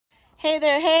Hey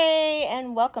there, hey,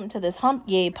 and welcome to this hump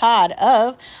yay pod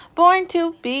of Born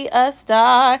to Be a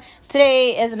Star.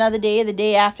 Today is another day, the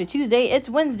day after Tuesday. It's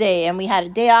Wednesday, and we had a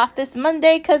day off this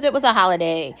Monday because it was a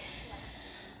holiday.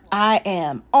 I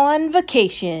am on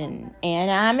vacation, and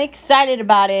I'm excited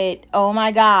about it. Oh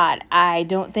my God, I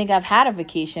don't think I've had a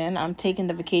vacation. I'm taking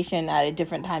the vacation at a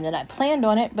different time than I planned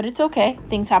on it, but it's okay.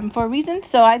 Things happen for a reason,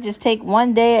 so I just take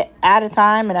one day at a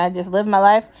time, and I just live my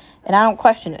life, and I don't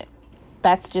question it.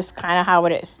 That's just kind of how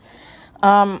it is.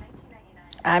 Um,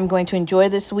 I'm going to enjoy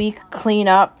this week, clean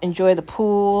up, enjoy the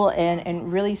pool,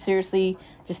 and really seriously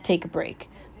just take a break.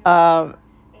 But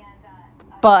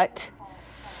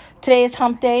today is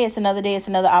hump day. It's another day. It's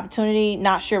another opportunity.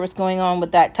 Not sure what's going on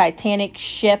with that Titanic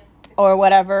ship or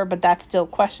whatever, but that's still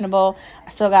questionable. I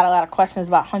still got a lot of questions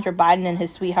about Hunter Biden and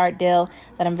his sweetheart deal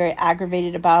that I'm very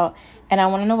aggravated about. And I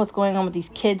want to know what's going on with these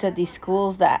kids at these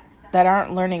schools that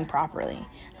aren't learning properly.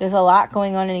 There's a lot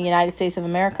going on in the United States of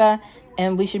America,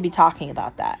 and we should be talking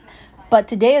about that. But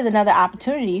today is another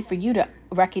opportunity for you to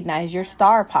recognize your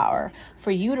star power,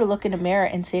 for you to look in the mirror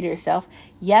and say to yourself,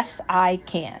 yes, I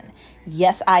can.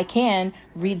 Yes, I can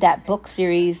read that book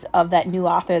series of that new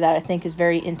author that I think is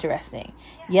very interesting.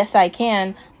 Yes, I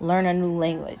can learn a new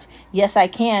language. Yes, I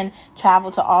can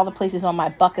travel to all the places on my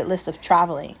bucket list of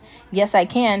traveling. Yes, I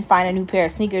can find a new pair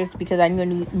of sneakers because I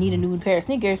need a new pair of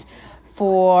sneakers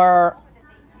for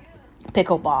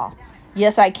pickleball.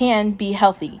 Yes, I can be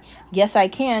healthy. Yes, I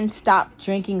can stop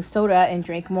drinking soda and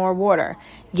drink more water.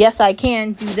 Yes, I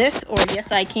can do this, or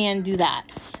yes, I can do that.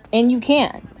 And you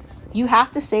can. You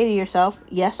have to say to yourself,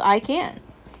 yes, I can.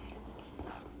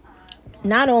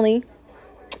 Not only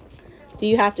do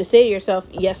you have to say to yourself,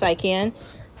 yes, I can,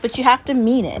 but you have to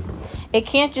mean it. It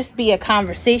can't just be a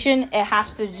conversation. It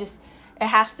has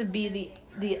to be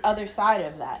the other side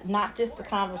of that. Not just the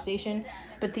conversation,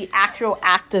 but the actual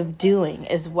act of doing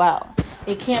as well.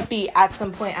 It can't be at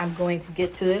some point I'm going to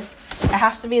get to this. It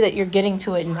has to be that you're getting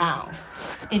to it now.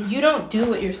 If you don't do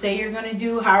what you say you're going to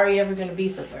do, how are you ever going to be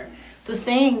somewhere? So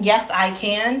saying yes, I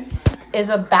can is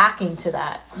a backing to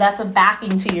that. That's a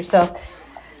backing to yourself.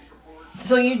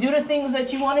 So you do the things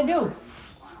that you want to do.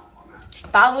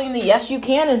 Following the yes you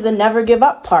can is the never give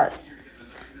up part.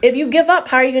 If you give up,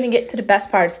 how are you going to get to the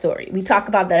best part of the story? We talk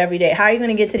about that every day. How are you going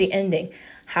to get to the ending?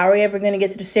 How are you ever going to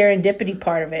get to the serendipity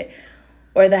part of it?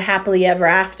 Or the happily ever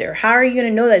after? How are you going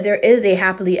to know that there is a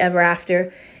happily ever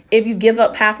after if you give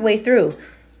up halfway through?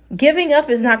 Giving up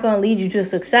is not going to lead you to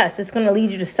success. It's going to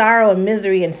lead you to sorrow and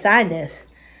misery and sadness.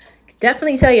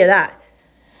 Definitely tell you that.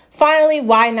 Finally,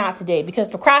 why not today? Because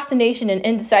procrastination and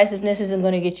indecisiveness isn't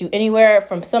going to get you anywhere.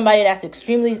 From somebody that's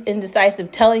extremely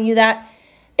indecisive telling you that,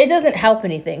 it doesn't help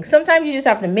anything. Sometimes you just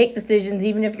have to make decisions,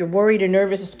 even if you're worried or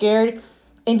nervous or scared,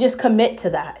 and just commit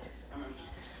to that.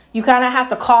 You kind of have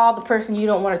to call the person you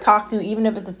don't want to talk to, even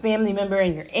if it's a family member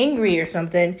and you're angry or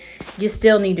something, you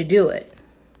still need to do it.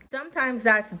 Sometimes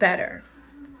that's better.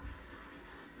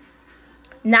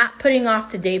 Not putting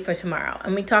off today for tomorrow.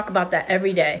 And we talk about that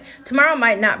every day. Tomorrow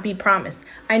might not be promised.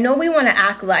 I know we want to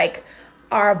act like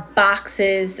our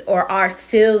boxes or our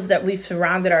seals that we've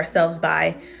surrounded ourselves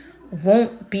by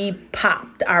won't be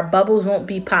popped. Our bubbles won't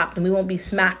be popped and we won't be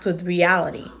smacked with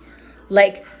reality.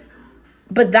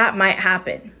 But that might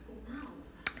happen.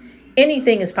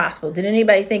 Anything is possible. Did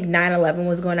anybody think 9/11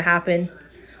 was going to happen?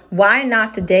 Why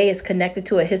not today is connected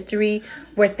to a history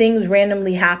where things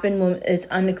randomly happen when it's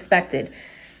unexpected.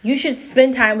 You should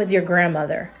spend time with your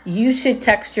grandmother. You should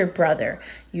text your brother.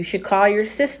 You should call your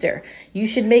sister. You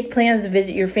should make plans to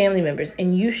visit your family members.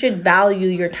 And you should value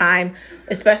your time,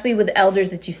 especially with elders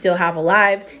that you still have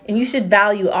alive. And you should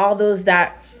value all those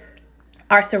that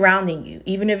are surrounding you,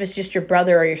 even if it's just your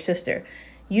brother or your sister.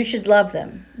 You should love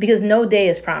them because no day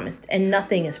is promised and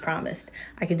nothing is promised.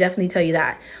 I can definitely tell you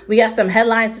that. We got some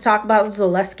headlines to talk about, so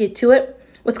let's get to it.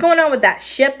 What's going on with that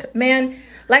ship, man?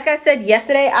 Like I said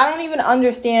yesterday, I don't even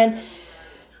understand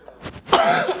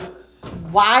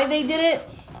why they did it.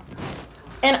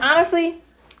 And honestly,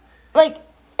 like,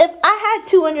 if I had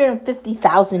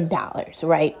 $250,000,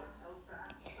 right,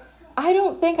 I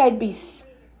don't think I'd be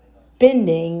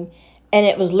spending and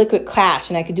it was liquid cash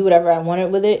and I could do whatever I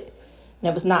wanted with it and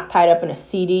it was not tied up in a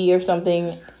CD or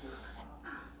something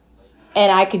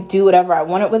and I could do whatever I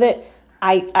wanted with it.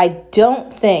 I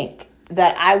don't think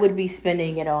that I would be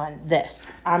spending it on this.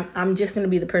 I'm just going to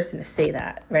be the person to say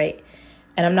that, right?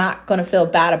 And I'm not going to feel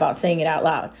bad about saying it out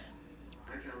loud.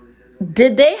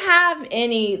 Did they have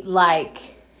any like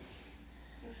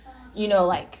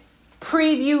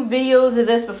preview videos of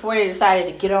this before they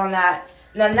decided to get on that?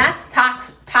 Now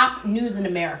that's top news in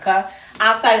America,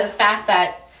 outside of the fact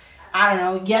that I don't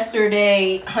know,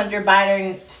 yesterday Hunter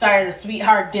Biden started a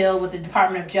sweetheart deal with the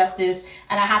Department of Justice,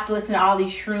 and I have to listen to all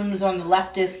these shrooms on the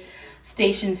leftist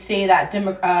stations say that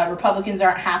Republicans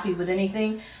aren't happy with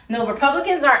anything. No,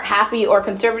 Republicans aren't happy or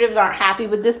conservatives aren't happy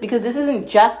with this because this isn't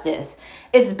justice.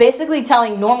 It's basically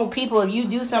telling normal people if you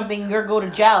do something, you're go to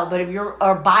jail. But if you're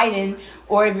a Biden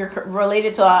or if you're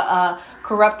related to a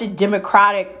corrupted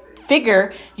Democratic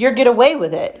figure, you're get away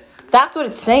with it. That's what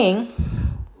it's saying.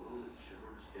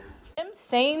 Them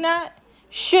saying that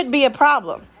should be a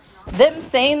problem. Them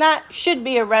saying that should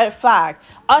be a red flag.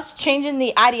 Us changing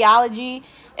the ideology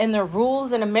and the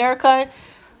rules in America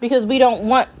because we don't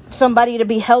want somebody to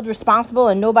be held responsible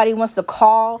and nobody wants to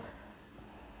call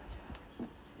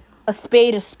a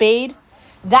spade,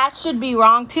 that should be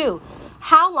wrong too.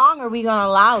 How long are we going to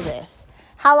allow this?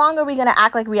 How long are we going to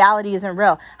act like reality isn't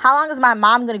real? How long is my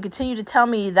mom going to continue to tell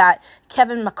me that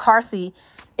Kevin McCarthy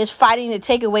is fighting to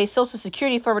take away Social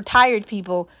Security for retired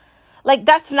people? Like,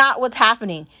 that's not what's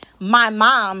happening. My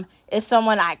mom is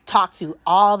someone I talk to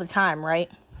all the time,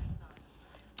 right?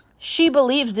 She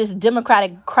believes this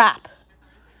Democratic crap.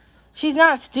 She's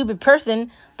not a stupid person,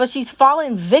 but she's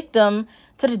fallen victim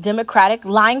to the Democratic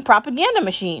lying propaganda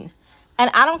machine.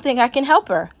 And I don't think I can help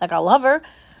her. Like, I love her,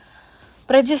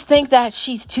 but I just think that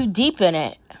she's too deep in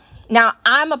it. Now,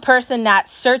 I'm a person that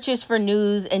searches for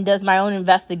news and does my own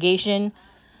investigation.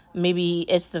 Maybe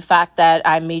it's the fact that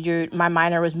my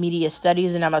minor was media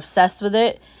studies and I'm obsessed with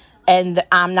it. And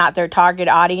I'm not their target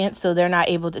audience, so they're not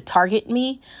able to target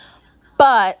me.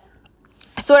 But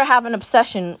I sort of have an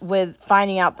obsession with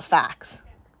finding out the facts.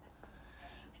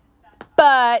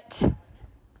 But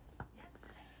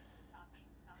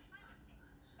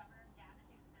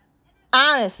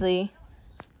honestly,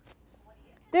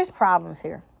 there's problems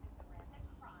here.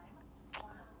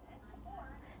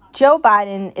 Joe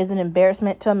Biden is an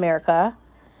embarrassment to America.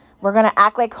 We're going to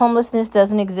act like homelessness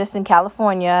doesn't exist in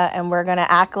California, and we're going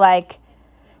to act like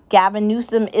Gavin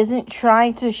Newsom isn't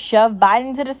trying to shove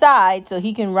Biden to the side so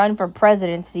he can run for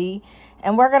presidency.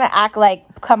 And we're going to act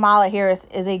like Kamala Harris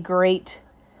is a great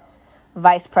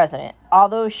vice president,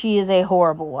 although she is a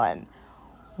horrible one.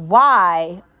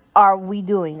 Why are we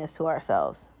doing this to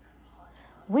ourselves?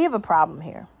 We have a problem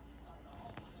here.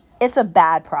 It's a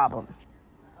bad problem.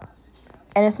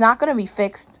 And it's not going to be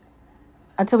fixed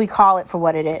until we call it for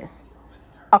what it is,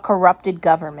 a corrupted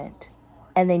government.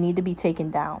 And they need to be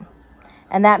taken down.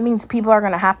 And that means people are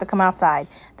going to have to come outside.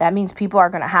 That means people are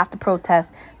going to have to protest.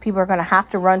 People are going to have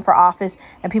to run for office.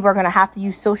 And people are going to have to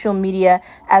use social media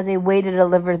as a way to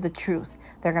deliver the truth.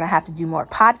 They're going to have to do more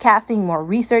podcasting, more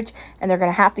research, and they're going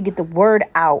to have to get the word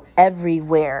out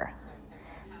everywhere.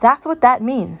 That's what that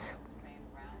means.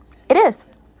 It is.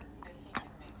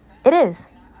 It is.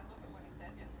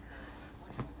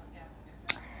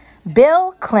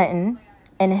 Bill Clinton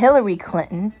and Hillary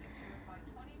Clinton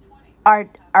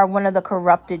are one of the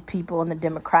corrupted people in the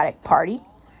Democratic Party.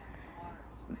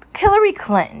 Hillary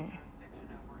Clinton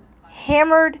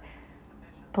hammered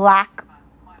black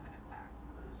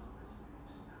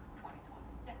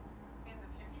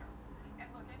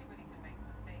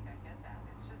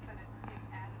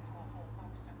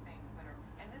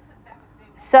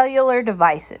cellular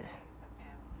devices,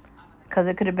 because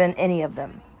it could have been any of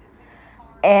them.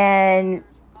 And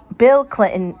Bill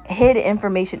Clinton hid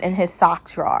information in his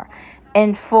sock drawer.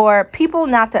 And for people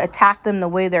not to attack them the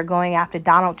way they're going after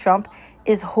Donald Trump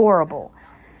is horrible.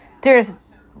 There's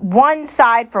one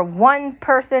side for one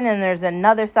person and there's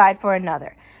another side for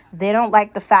another. They don't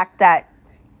like the fact that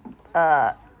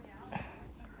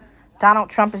Donald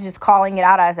Trump is just calling it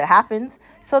out as it happens.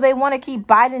 So they want to keep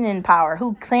Biden in power,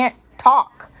 who can't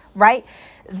talk, right?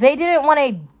 They didn't want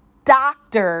a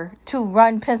doctor to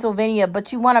run Pennsylvania,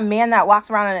 but you want a man that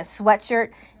walks around in a sweatshirt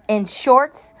and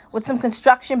shorts with some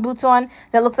construction boots on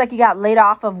that looks like he got laid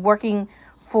off of working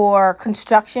for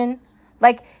construction.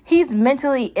 Like, he's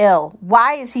mentally ill.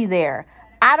 Why is he there?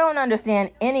 I don't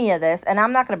understand any of this, and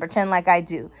I'm not going to pretend like I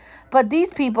do. But these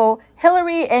people,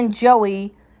 Hillary and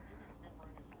Joey,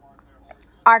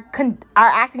 are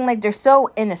acting like they're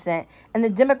so innocent, and the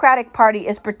Democratic Party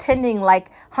is pretending like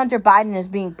Hunter Biden is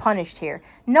being punished here.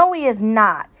 No, he is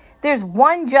not. There's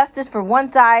one justice for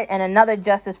one side and another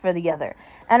justice for the other.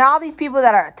 And all these people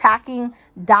that are attacking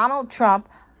Donald Trump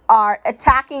are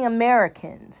attacking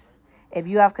Americans. If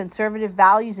you have conservative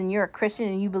values and you're a Christian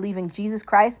and you believe in Jesus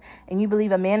Christ and you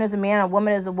believe a man is a man, a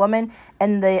woman is a woman,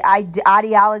 and the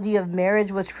ideology of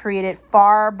marriage was created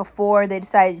far before they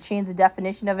decided to change the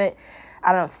definition of it,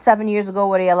 I don't know, 7 years ago,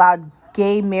 where they allowed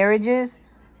gay marriages.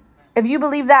 If you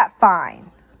believe that,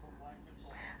 fine.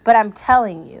 But I'm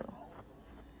telling you,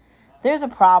 there's a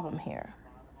problem here.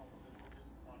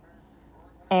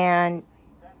 And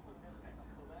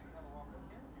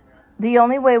the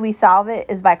only way we solve it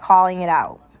is by calling it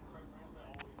out.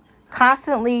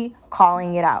 Constantly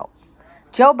calling it out.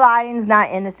 Joe Biden's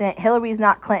not innocent. Hillary's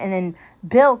not Clinton. And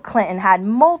Bill Clinton had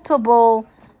multiple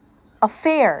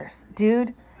affairs,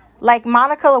 dude. Like,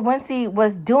 Monica Lewinsky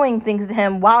was doing things to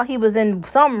him while he was in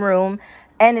some room,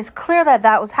 and it's clear that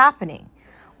that was happening.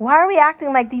 Why are we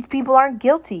acting like these people aren't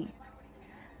guilty?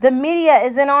 The media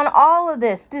is in on all of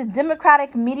this. This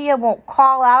Democratic media won't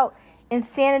call out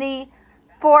insanity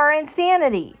for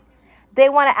insanity. They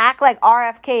want to act like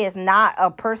RFK is not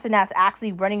a person that's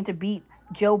actually running to beat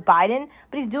Joe Biden,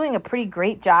 but he's doing a pretty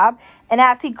great job. And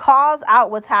as he calls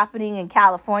out what's happening in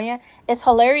California, it's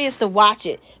hilarious to watch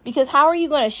it. Because how are you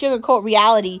going to sugarcoat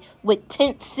reality with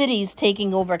tent cities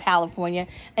taking over California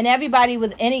and anybody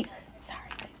with any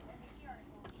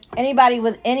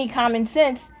common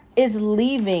sense is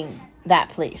leaving that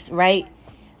place, right?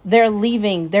 They're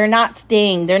leaving. They're not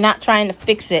staying. They're not trying to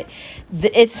fix it.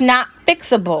 It's not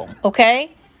fixable,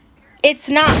 okay? It's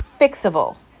not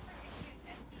fixable.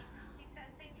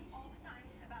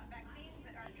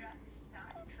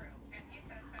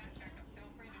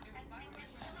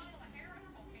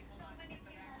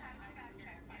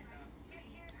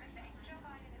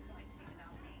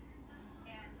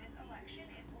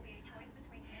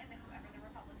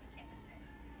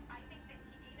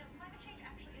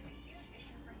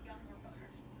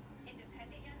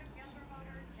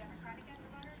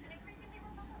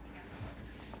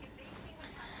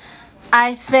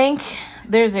 I think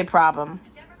there's a problem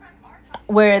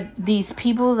where these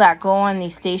people that go on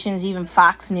these stations, even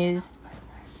Fox News,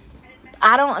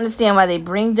 I don't understand why they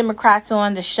bring Democrats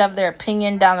on to shove their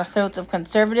opinion down the throats of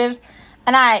conservatives,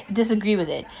 and I disagree with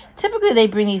it. Typically, they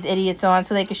bring these idiots on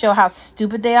so they can show how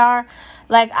stupid they are.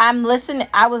 Like, I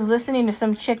was listening to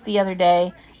some chick the other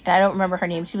day, and I don't remember her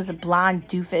name. She was a blonde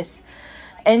doofus,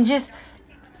 and just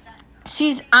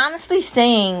she's honestly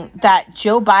saying that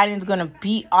Joe Biden's going to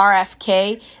beat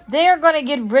RFK. They are going to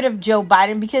get rid of Joe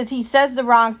Biden because he says the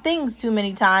wrong things too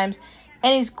many times,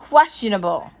 and he's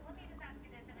questionable.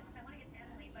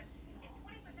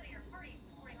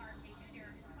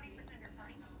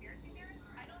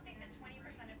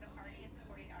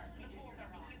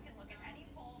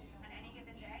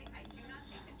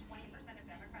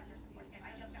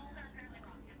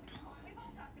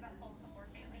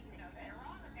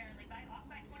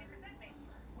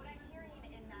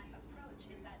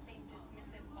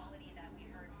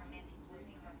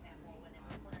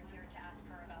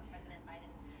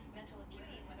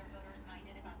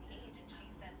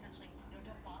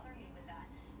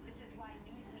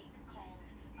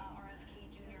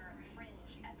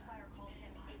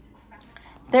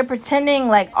 They're pretending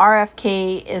like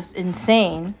RFK is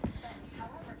insane,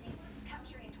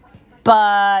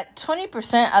 but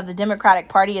 20% of the Democratic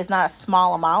Party is not a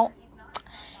small amount.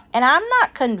 And I'm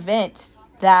not convinced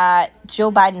that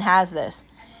Joe Biden has this.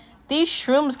 These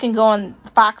shrooms can go on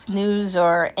Fox News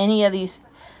or any of these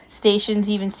stations,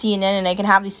 even CNN, and they can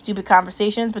have these stupid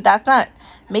conversations, but that's not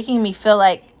making me feel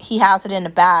like he has it in the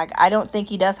bag. I don't think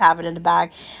he does have it in the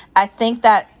bag. I think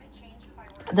that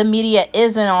the media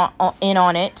isn't in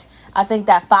on it. I think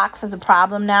that Fox is a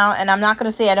problem now, and I'm not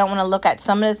going to say I don't want to look at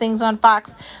some of the things on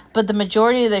Fox, but the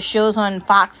majority of the shows on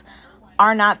Fox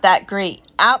are not that great.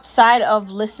 Outside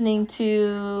of listening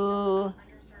to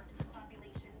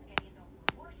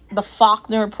the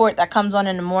Faulkner report that comes on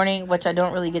in the morning, which I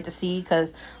don't really get to see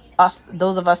because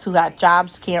those of us who got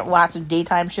jobs can't watch the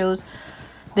daytime shows.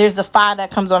 There's the 5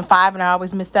 that comes on 5, and I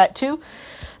always miss that too.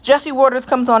 Jesse Waters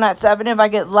comes on at 7. If I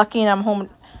get lucky and I'm home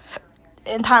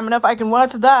in time enough, I can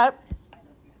watch that.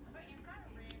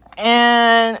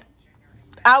 And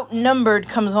Outnumbered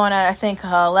comes on at, I think,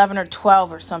 11 or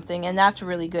 12 or something, and that's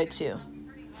really good too.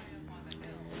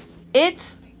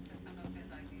 It's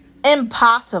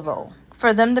impossible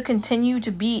for them to continue to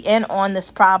be in on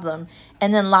this problem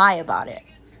and then lie about it.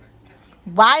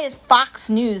 Why is Fox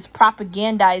News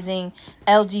propagandizing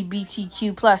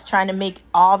LGBTQ plus, trying to make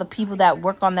all the people that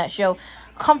work on that show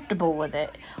comfortable with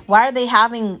it? Why are they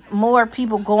having more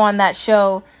people go on that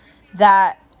show,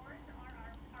 that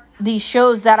these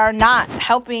shows that are not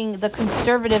helping the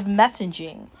conservative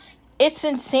messaging? It's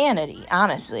insanity,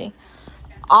 honestly.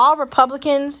 All the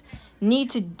Republicans need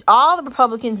to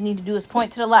do is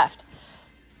point to the left.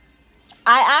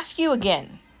 I ask you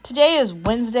again, today is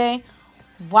Wednesday.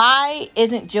 Why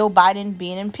isn't Joe Biden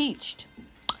being impeached?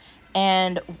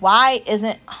 And why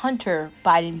isn't Hunter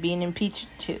Biden being impeached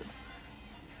too?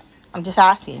 I'm just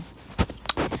asking.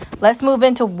 Let's move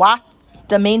into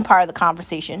the main part of the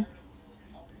conversation.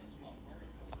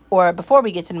 Or before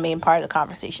we get to the main part of the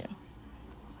conversation.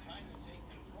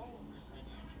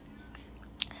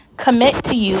 Commit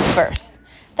to you first.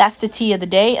 That's the tea of the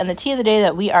day. And the tea of the day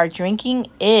that we are drinking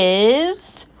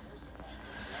is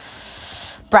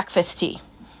breakfast tea.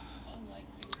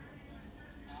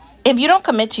 If you don't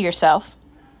commit to yourself,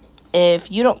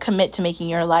 if you don't commit to making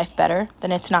your life better,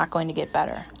 then it's not going to get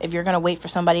better. If you're going to wait for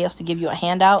somebody else to give you a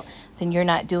handout, then you're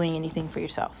not doing anything for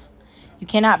yourself. You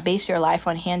cannot base your life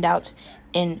on handouts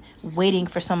and waiting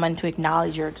for someone to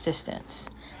acknowledge your existence.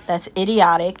 That's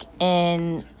idiotic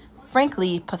and,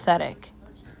 frankly, pathetic.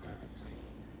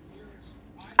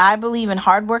 I believe in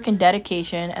hard work and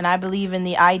dedication, and I believe in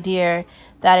the idea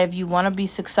that if you want to be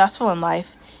successful in life,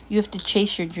 you have to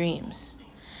chase your dreams.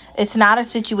 It's not a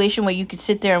situation where you can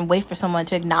sit there and wait for someone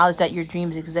to acknowledge that your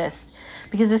dreams exist,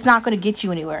 because it's not going to get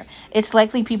you anywhere. It's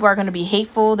likely people are going to be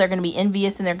hateful, they're going to be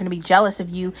envious, and they're going to be jealous of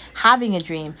you having a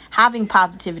dream, having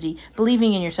positivity,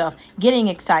 believing in yourself, getting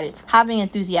excited, having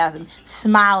enthusiasm,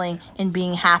 smiling, and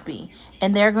being happy.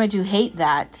 And they're going to hate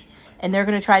that, and they're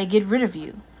going to try to get rid of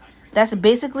you. That's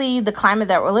basically the climate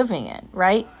that we're living in,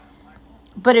 right?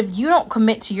 But if you don't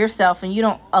commit to yourself and you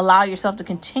don't allow yourself to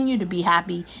continue to be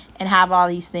happy and have all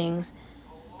these things,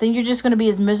 then you're just going to be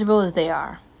as miserable as they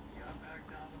are.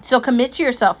 So commit to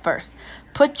yourself first.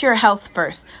 Put your health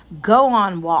first. Go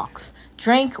on walks.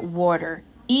 Drink water.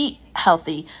 Eat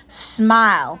healthy.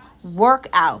 Smile. Work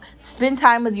out. Spend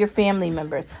time with your family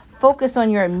members. Focus on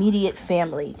your immediate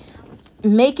family.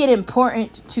 Make it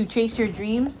important to chase your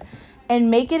dreams,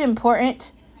 and make it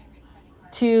important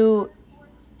to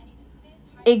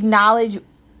acknowledge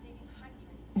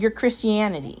your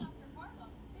Christianity.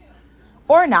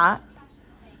 Or not,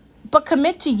 but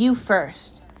commit to you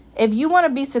first. If you want to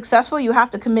be successful, you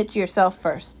have to commit to yourself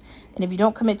first. And if you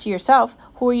don't commit to yourself,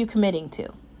 who are you committing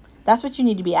to? That's what you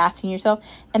need to be asking yourself.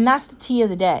 And that's the tea of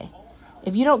the day.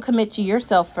 If you don't commit to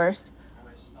yourself first,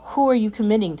 who are you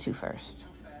committing to first?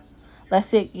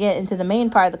 Let's get into the main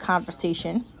part of the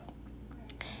conversation.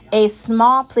 A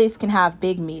small place can have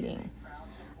big meaning.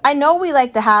 I know we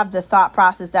like to have the thought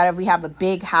process that if we have a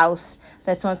big house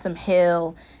that's on some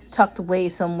hill, tucked away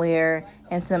somewhere,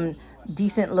 in some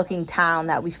decent looking town,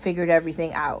 that we figured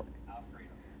everything out.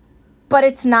 But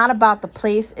it's not about the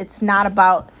place. It's not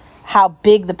about how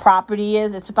big the property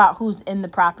is. It's about who's in the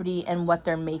property and what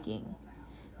they're making.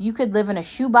 You could live in a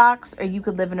shoebox or you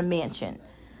could live in a mansion.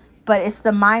 But it's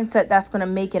the mindset that's going to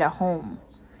make it a home.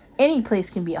 Any place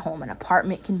can be a home. An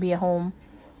apartment can be a home.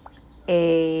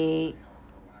 A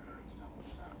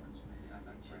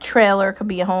trailer could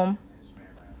be a home.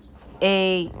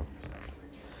 A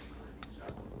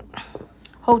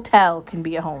hotel can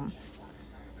be a home.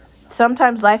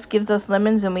 Sometimes life gives us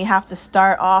lemons and we have to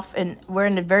start off, and we're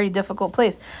in a very difficult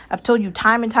place. I've told you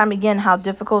time and time again how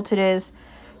difficult it is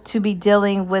to be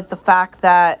dealing with the fact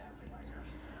that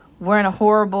we're in a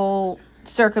horrible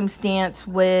circumstance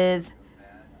with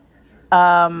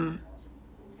we're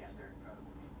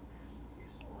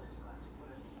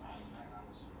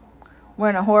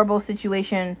in a horrible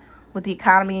situation with the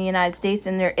economy in the United States,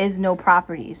 and there is no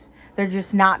properties. They're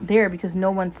just not there because no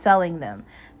one's selling them.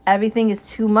 Everything is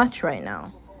too much right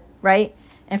now, right?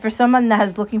 And for someone that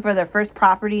is looking for their first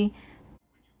property,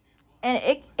 and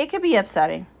it could be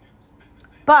upsetting.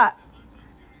 But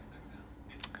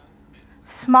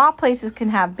small places can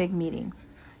have big meaning.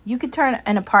 You could turn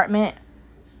an apartment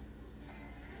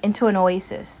into an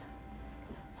oasis.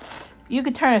 You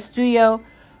could turn a studio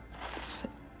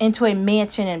into a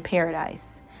mansion in paradise.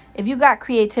 If you got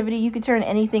creativity, you could turn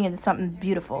anything into something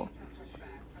beautiful.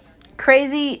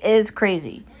 Crazy is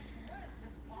crazy.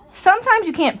 Sometimes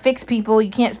you can't fix people,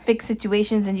 you can't fix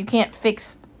situations, and you can't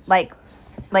fix like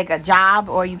a job,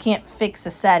 or you can't fix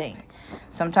a setting.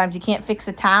 Sometimes you can't fix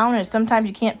a town, or sometimes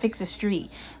you can't fix a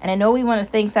street. And I know we want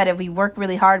to think that if we work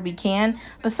really hard we can,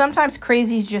 but sometimes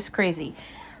crazy is just crazy.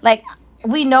 Like,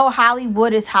 we know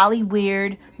Hollywood is Holly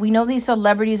weird. We know these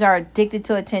celebrities are addicted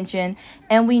to attention,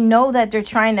 and we know that they're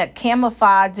trying to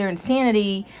camouflage their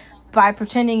insanity by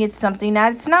pretending it's something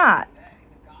that it's not.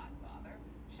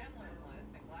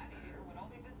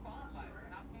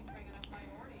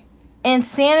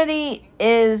 Insanity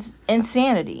is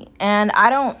insanity, and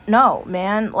I don't know,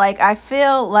 man. Like, I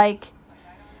feel like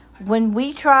when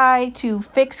we try to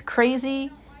fix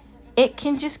crazy, it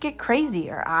can just get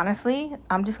crazier. Honestly,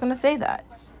 I'm just gonna say that.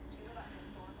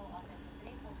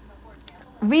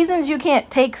 Reasons you can't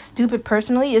take stupid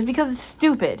personally is because it's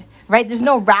stupid, right? There's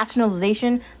no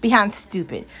rationalization behind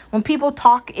stupid. When people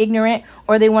talk ignorant,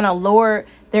 or they want to lower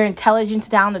their intelligence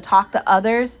down to talk to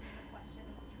others,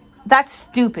 that's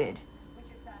stupid,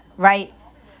 right?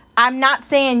 I'm not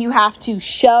saying you have to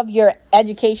shove your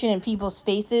education in people's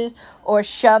faces or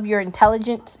shove your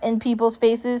intelligence in people's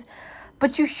faces,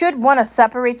 But you should want to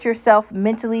separate yourself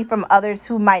mentally from others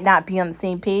who might not be on the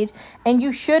same page. And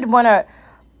you should want to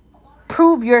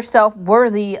prove yourself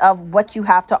worthy of what you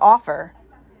have to offer.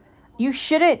 You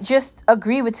shouldn't just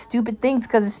agree with stupid things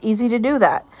because it's easy to do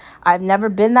that. I've never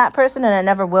been that person and I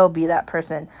never will be that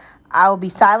person. I will be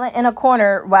silent in a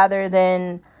corner rather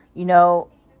than, you know,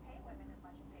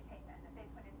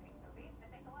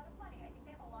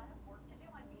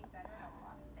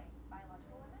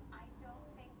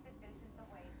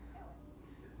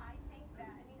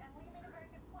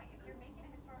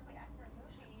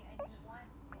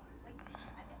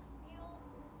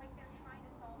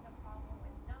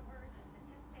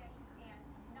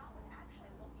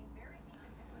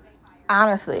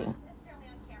 honestly,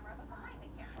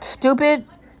 stupid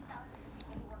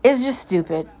is just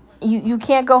stupid. You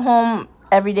can't go home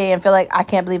every day and feel like I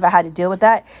can't believe I had to deal with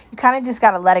that. You kind of just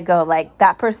got to let it go. Like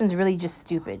that person's really just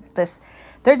stupid.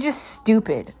 They're just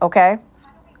stupid, okay?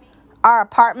 Are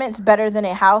apartments better than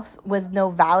a house with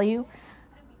no value?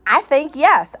 I think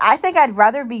yes. I think I'd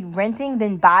rather be renting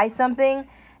than buy something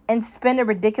and spend a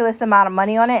ridiculous amount of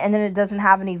money on it and then it doesn't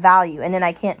have any value and then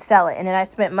I can't sell it and then I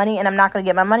spent money and I'm not going to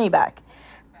get my money back.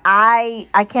 I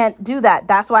can't do that.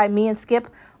 That's why me and Skip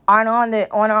aren't on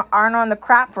the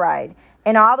crap ride.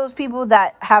 And all those people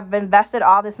that have invested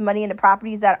all this money into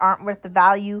properties that aren't worth the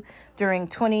value during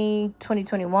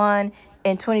 2021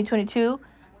 and 2022,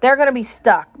 they're going to be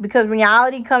stuck because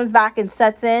reality comes back and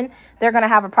sets in. They're going to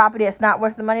have a property that's not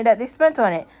worth the money that they spent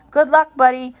on it. Good luck,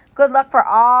 buddy. Good luck for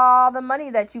all the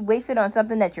money that you wasted on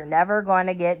something that you're never going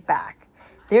to get back.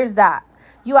 There's that.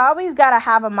 You always got to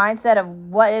have a mindset of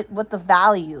what the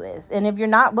value is. And if you're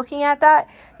not looking at that,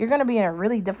 you're going to be in a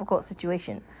really difficult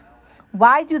situation.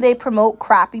 Why do they promote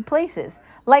crappy places?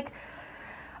 Like,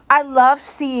 I love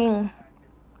seeing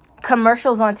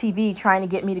commercials on TV trying to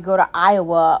get me to go to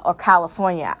Iowa or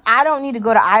California. I don't need to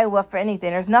go to Iowa for anything.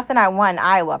 There's nothing I want in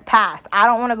Iowa. Pass. I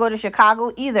don't want to go to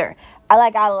Chicago either.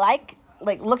 I like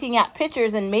looking at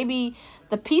pictures and maybe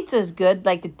the pizza's good,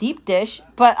 like the deep dish,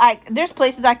 but there's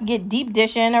places I can get deep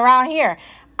dish in around here.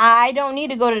 I don't need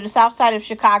to go to the south side of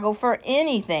Chicago for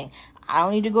anything. I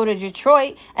don't need to go to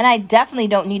Detroit, and I definitely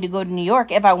don't need to go to New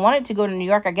York. If I wanted to go to New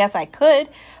York, I guess I could,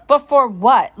 but for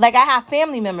what? Like, I have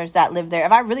family members that live there.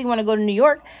 If I really want to go to New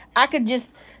York, I could just,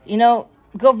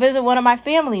 go visit one of my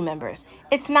family members.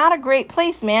 It's not a great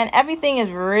place, man. Everything is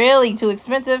really too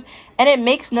expensive, and it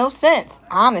makes no sense,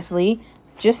 honestly.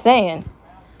 Just saying.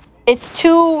 It's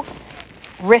too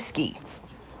risky.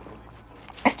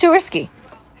 It's too risky.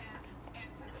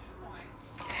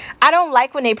 I don't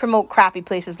like when they promote crappy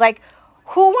places. Like,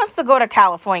 who wants to go to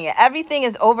California? Everything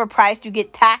is overpriced. You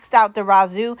get taxed out the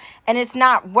razoo, and it's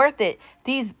not worth it.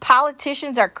 These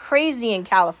politicians are crazy in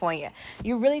California.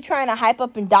 You're really trying to hype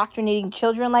up indoctrinating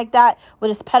children like that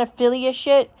with this pedophilia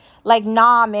shit? Like,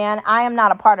 nah, man, I am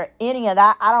not a part of any of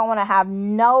that. I don't want to have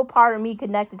no part of me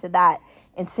connected to that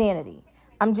insanity.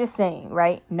 I'm just saying,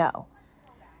 right? No.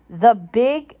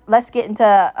 Let's get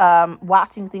into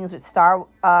watching things with Star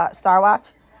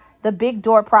Watch. The big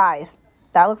door prize,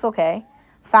 that looks okay.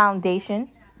 Foundation,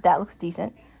 that looks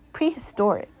decent.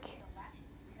 Prehistoric.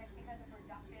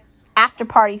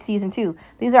 Afterparty season 2.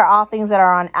 These are all things that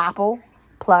are on Apple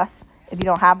Plus. If you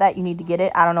don't have that, you need to get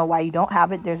it. I don't know why you don't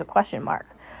have it. There's a question mark.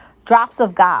 Drops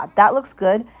of God, that looks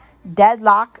good.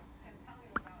 Deadloch,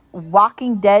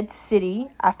 Walking Dead City.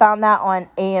 I found that on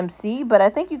AMC, but I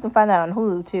think you can find that on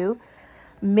Hulu too.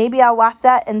 Maybe I'll watch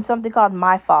that, and something called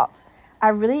My Fault. I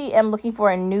really am looking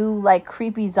for a new, like,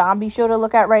 creepy zombie show to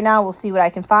look at right now. We'll see what I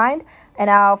can find,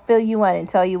 and I'll fill you in and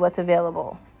tell you what's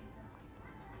available.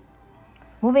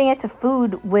 Moving into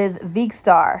food with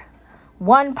Vegstar.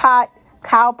 One pot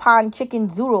cow pond chicken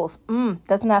zoodles.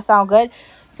 Doesn't that sound good?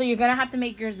 So you're going to have to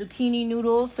make your zucchini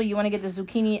noodles. So you want to get the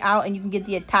zucchini out, and you can get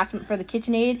the attachment for the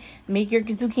KitchenAid. Make your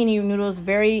zucchini noodles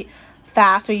very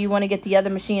fast, or you want to get the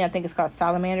other machine. I think it's called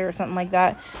Salamander or something like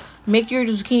that. Make your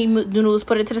zucchini noodles,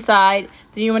 put it to the side.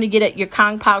 Then you want to get your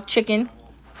kung pao chicken.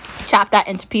 Chop that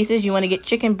into pieces. You want to get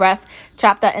chicken breast,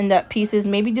 chop that into pieces.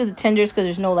 Maybe do the tenders because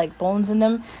there's no, like, bones in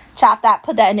them. Chop that,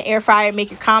 put that in the air fryer, make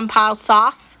your kung pao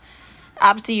sauce.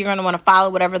 Obviously, you're going to want to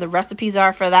follow whatever the recipes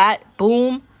are for that.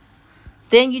 Boom.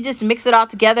 Then you just mix it all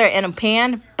together in a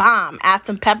pan. Bomb. Add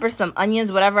some peppers, some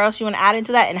onions, whatever else you want to add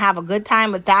into that, and have a good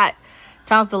time with that.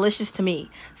 Sounds delicious to me.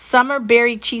 Summer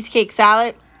berry cheesecake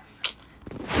salad.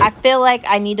 I feel like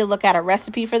I need to look at a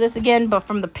recipe for this again, but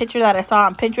from the picture that I saw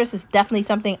on Pinterest, it's definitely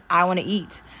something I want to eat.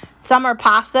 Summer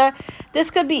pasta.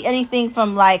 This could be anything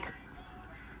from, like,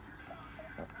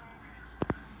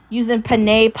 using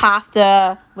penne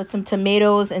pasta with some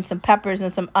tomatoes and some peppers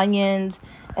and some onions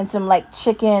and some like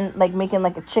chicken, like making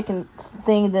like a chicken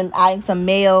thing, then adding some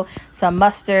mayo, some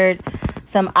mustard,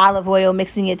 some olive oil,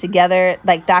 mixing it together.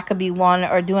 Like that could be one,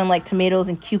 or doing like tomatoes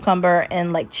and cucumber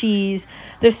and like cheese.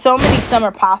 There's so many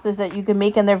summer pastas that you can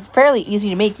make, and they're fairly easy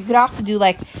to make. You could also do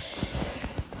like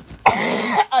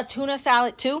a tuna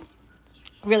salad too.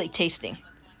 Really tasty.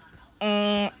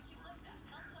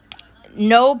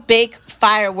 No bake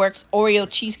fireworks Oreo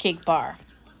cheesecake bar.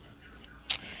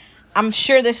 I'm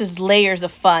sure this is layers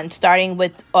of fun, starting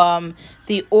with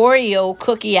the Oreo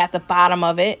cookie at the bottom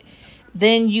of it.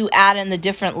 Then you add in the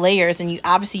different layers, and you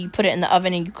put it in the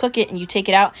oven and you cook it, and you take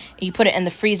it out and you put it in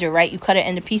the freezer, right? You cut it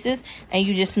into pieces, and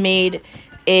you just made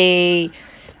a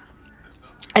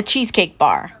cheesecake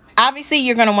bar. Obviously,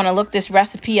 you're going to want to look this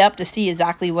recipe up to see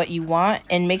exactly what you want,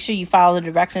 and make sure you follow the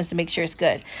directions to make sure it's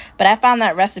good. But I found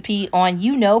that recipe on,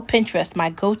 Pinterest, my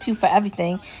go-to for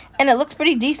everything, and it looks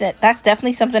pretty decent. That's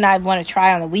definitely something I'd want to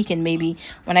try on the weekend, maybe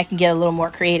when I can get a little more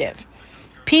creative.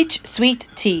 Peach sweet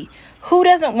tea. Who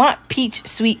doesn't want peach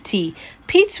sweet tea?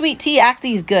 Peach sweet tea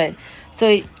actually is good.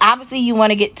 So obviously you want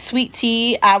to get sweet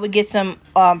tea. I would get some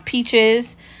peaches.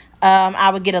 I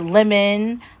would get a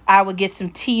lemon. I would get some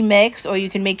tea mix, or you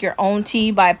can make your own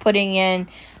tea by putting in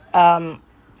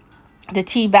the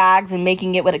tea bags and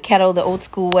making it with a kettle the old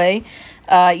school way.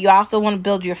 You also want to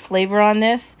build your flavor on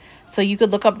this. So you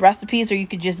could look up recipes, or you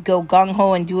could just go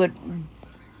gung-ho and do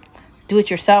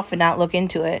it yourself and not look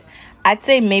into it. I'd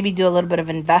say maybe do a little bit of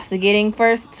investigating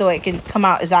first so it can come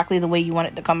out exactly the way you want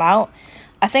it to come out.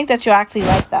 I think that you'll actually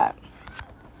like that.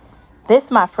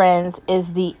 This, my friends,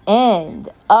 is the end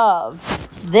of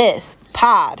this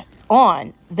pod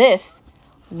on this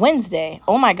Wednesday.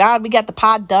 Oh my God, we got the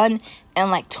pod done in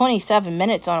like 27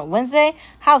 minutes on a Wednesday.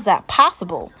 How's that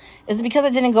possible? Is it because I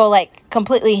didn't go like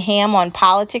completely ham on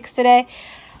politics today?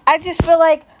 I just feel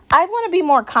like I want to be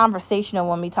more conversational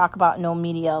when we talk about no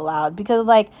media allowed, because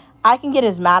like I can get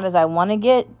as mad as I want to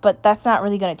get, but that's not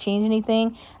really going to change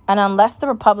anything. And unless the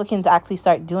Republicans actually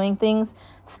start doing things,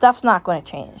 stuff's not going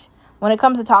to change. When it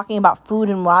comes to talking about food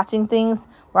and watching things,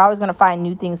 we're always going to find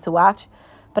new things to watch.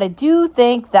 But I do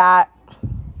think that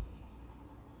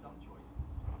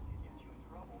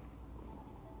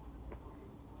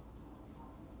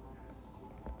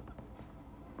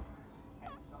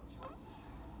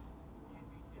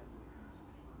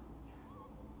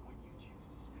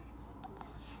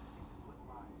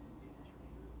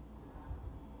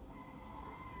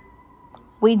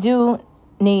we do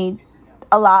need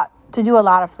to do a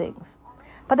lot of things.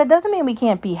 But that doesn't mean we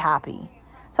can't be happy.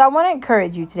 So I want to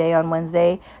encourage you today on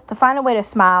Wednesday to find a way to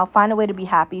smile, find a way to be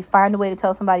happy, find a way to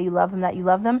tell somebody you love them that you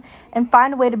love them, and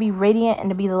find a way to be radiant and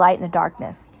to be the light in the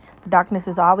darkness. The darkness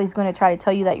is always going to try to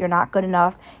tell you that you're not good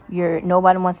enough.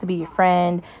 Nobody wants to be your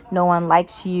friend. No one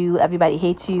likes you. Everybody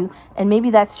hates you. And maybe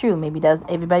that's true.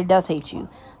 Everybody does hate you.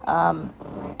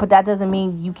 But that doesn't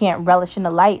mean you can't relish in the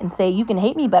light and say, you can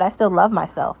hate me, but I still love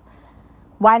myself.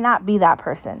 Why not be that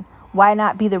person? Why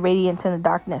not be the radiance in the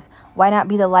darkness? Why not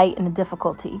be the light in the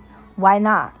difficulty? Why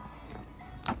not?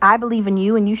 I believe in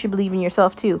you, and you should believe in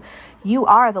yourself too. You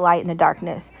are the light in the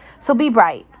darkness. So be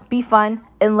bright, be fun,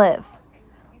 and live.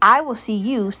 I will see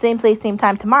you same place, same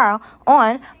time tomorrow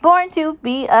on Born to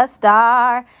Be a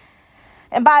Star.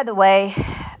 And by the way,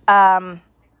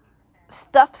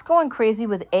 stuff's going crazy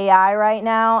with AI right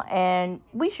now, and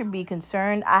we should be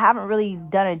concerned. I haven't really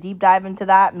done a deep dive into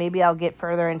that. Maybe I'll get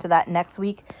further into that next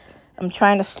week. I'm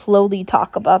trying to slowly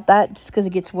talk about that just because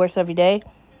it gets worse every day.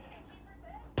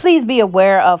 Please be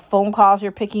aware of phone calls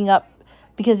you're picking up,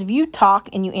 because if you talk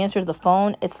and you answer the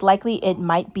phone, it's likely it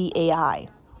might be AI.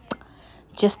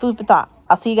 Just food for thought.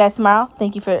 I'll see you guys tomorrow.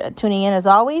 Thank you for tuning in as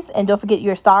always. And don't forget,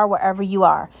 you're a star wherever you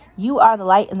are. You are the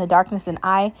light in the darkness, and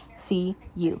I see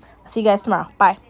you. I'll see you guys tomorrow. Bye.